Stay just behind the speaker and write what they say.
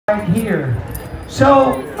right here.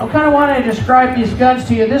 So I kind of want to describe these guns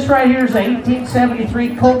to you. This right here is a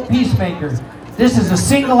 1873 Colt Peacemaker. This is a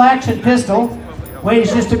single action pistol,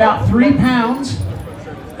 weighs just about 3 pounds.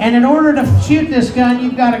 And in order to shoot this gun,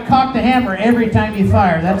 you've got to cock the hammer every time you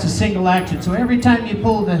fire. That's a single action. So every time you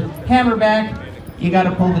pull the hammer back, you got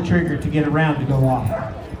to pull the trigger to get a round to go off.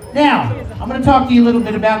 Now, I'm going to talk to you a little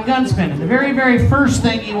bit about gun spinning. The very, very first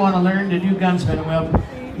thing you want to learn to do gun spinning, well,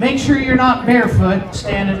 make sure you're not barefoot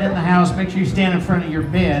standing in the house. Make sure you stand in front of your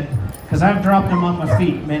bed, because I've dropped them on my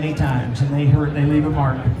feet many times and they hurt, they leave a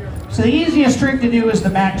mark. So the easiest trick to do is the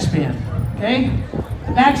backspin, okay?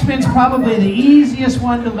 The backspin's probably the easiest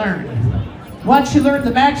one to learn. Once you learn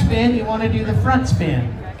the backspin, you want to do the front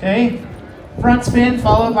spin, okay? Front spin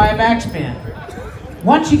followed by a backspin.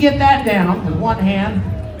 Once you get that down with one hand,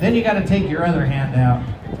 then you got to take your other hand out.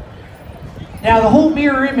 Now the whole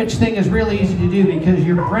mirror image thing is really easy to do because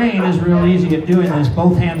your brain is real easy at doing this.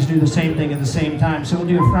 Both hands do the same thing at the same time. So we'll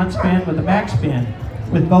do a front spin with a back spin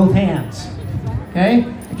with both hands. Okay?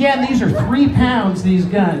 Again, these are 3 pounds, these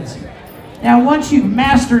guns. Now once you've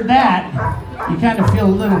mastered that, you kind of feel a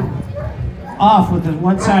little off with the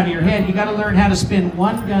one side of your head. You got to learn how to spin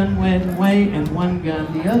one gun one way and one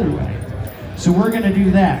gun the other way. So we're going to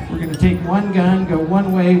do that. We're going to take one gun, go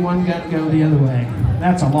one way, one gun, go the other way.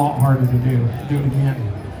 That's a lot harder to do. Do it again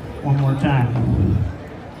one more time.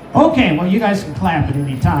 Okay, well, you guys can clap at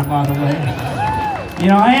any time, by the way. You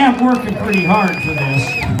know, I am working pretty hard for this.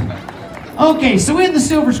 Okay, so in the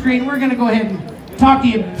silver screen, we're going to go ahead and talk to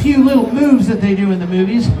you a few little moves that they do in the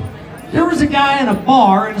movies. There was a guy in a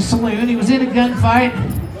bar, in a saloon. He was in a gunfight,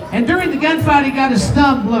 and during the gunfight, he got his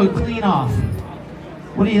thumb blown clean off.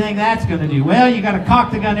 What do you think that's going to do? Well, you got to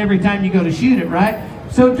cock the gun every time you go to shoot it, right?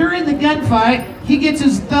 So during the gunfight, he gets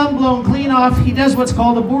his thumb blown clean off. He does what's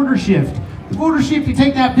called a border shift. The border shift, you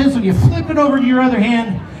take that pistol, you flip it over to your other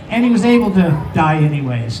hand, and he was able to die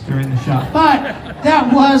anyways during the shot. But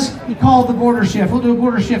that was called the border shift. We'll do a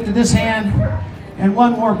border shift to this hand, and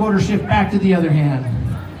one more border shift back to the other hand,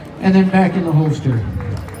 and then back in the holster.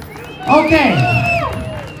 Okay.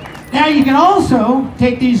 Now you can also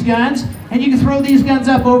take these guns, and you can throw these guns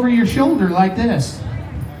up over your shoulder like this.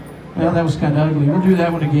 Well, that was kind of ugly. We'll do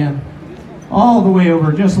that one again. All the way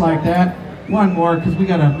over, just like that. One more, because we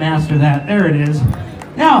got to master that. There it is.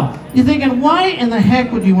 Now, you're thinking, why in the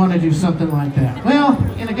heck would you want to do something like that? Well,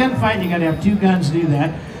 in a gunfight, you got to have 2 guns to do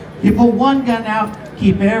that. You pull one gun out,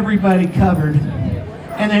 keep everybody covered,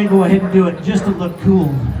 and then go ahead and do it just to look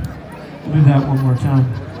cool. We'll do that one more time.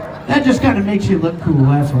 That just kind of makes you look cool,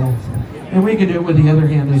 that's all. And we can do it with the other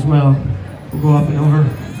hand as well. We'll go up and over,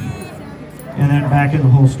 and then back in the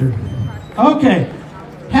holster. Okay,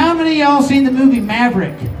 how many of y'all seen the movie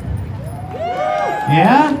Maverick?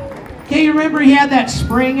 Yeah? Okay, you remember he had that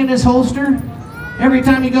spring in his holster? Every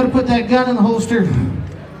time you go to put that gun in the holster,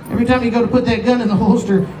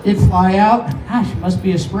 it'd fly out. Gosh, must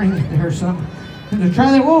be a spring there or something. To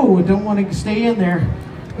try that, whoa, don't want to stay in there.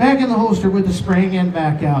 Back in the holster with the spring and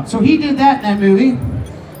back out. So he did that in that movie.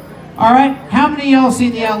 All right, how many of y'all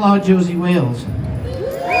seen the Outlaw Josie Wales?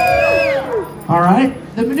 All right,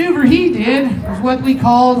 the maneuver he did was what we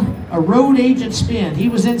called a road agent spin. He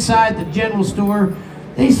was inside the general store.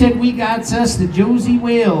 They said, we got us the Josie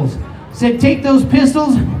Wales. Said, take those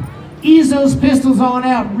pistols, ease those pistols on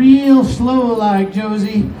out real slow like,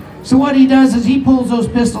 Josie. So what he does is he pulls those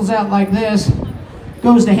pistols out like this,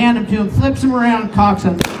 goes to hand them to him, flips them around, cocks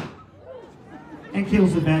them, and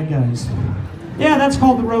kills the bad guys. Yeah, that's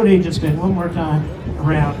called the road agent spin. One more time,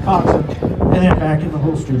 around, cocks them, and then back in the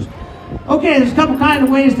holsters. Okay, there's a couple kind of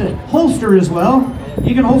ways to holster as well.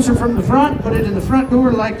 You can holster from the front, put it in the front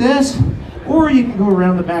door like this, or you can go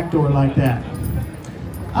around the back door like that.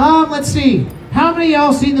 Let's see. How many of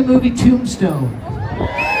y'all seen the movie Tombstone?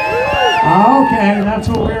 Okay, that's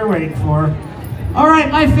what we were waiting for. All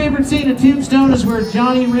right, my favorite scene in Tombstone is where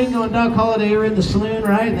Johnny, Ringo, and Doc Holliday are in the saloon,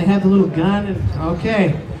 right? And they have the little gun. And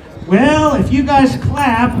okay. Well, if you guys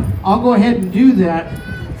clap, I'll go ahead and do that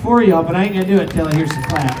for y'all, but I ain't going to do it until I hear some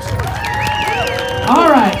claps. All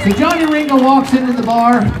right, so Johnny Ringo walks into the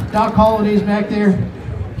bar. Doc Holliday's back there.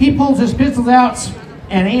 He pulls his pistols out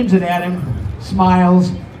and aims it at him,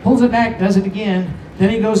 smiles, pulls it back, does it again. Then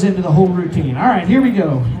he goes into the whole routine. All right, here we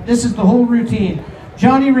go. This is the whole routine.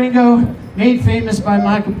 Johnny Ringo, made famous by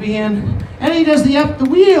Michael Biehn, and he does the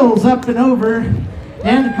wheels up and over.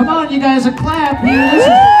 And come on, you guys, a clap here. This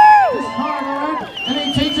is hard, all right? And then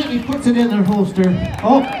he takes it and he puts it in their holster.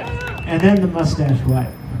 Oh, and then the mustache wipe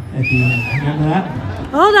at the end. Remember that?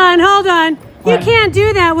 Hold on, hold on. What? You can't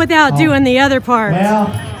do that without doing the other part. Well,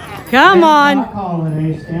 come on. Doc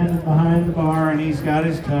Holliday standing behind the bar, and he's got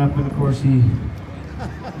his cup, and of course he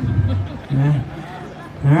Yeah.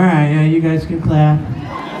 All right, yeah, you guys can clap.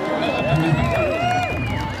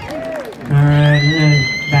 All right, and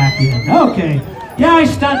then back in. Okay. Yeah, I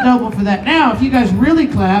stunt double for that. Now, if you guys really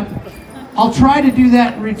clap, I'll try to do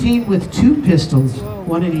that routine with 2 pistols,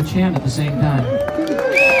 one in each hand at the same time.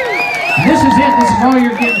 And this is it. This is all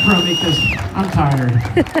you're getting from me because I'm tired.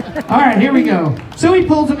 All right, here we go. So he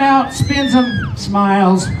pulls them out, spins them,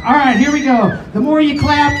 smiles. All right, here we go. The more you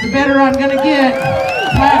clap, the better I'm going to get.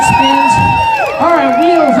 Flat spins. All right,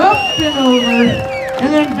 wheels up and over,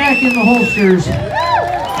 and then back in the holsters.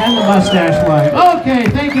 And the mustache wipe. Okay,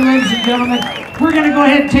 thank you, ladies and gentlemen. We're going to go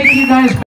ahead and take you guys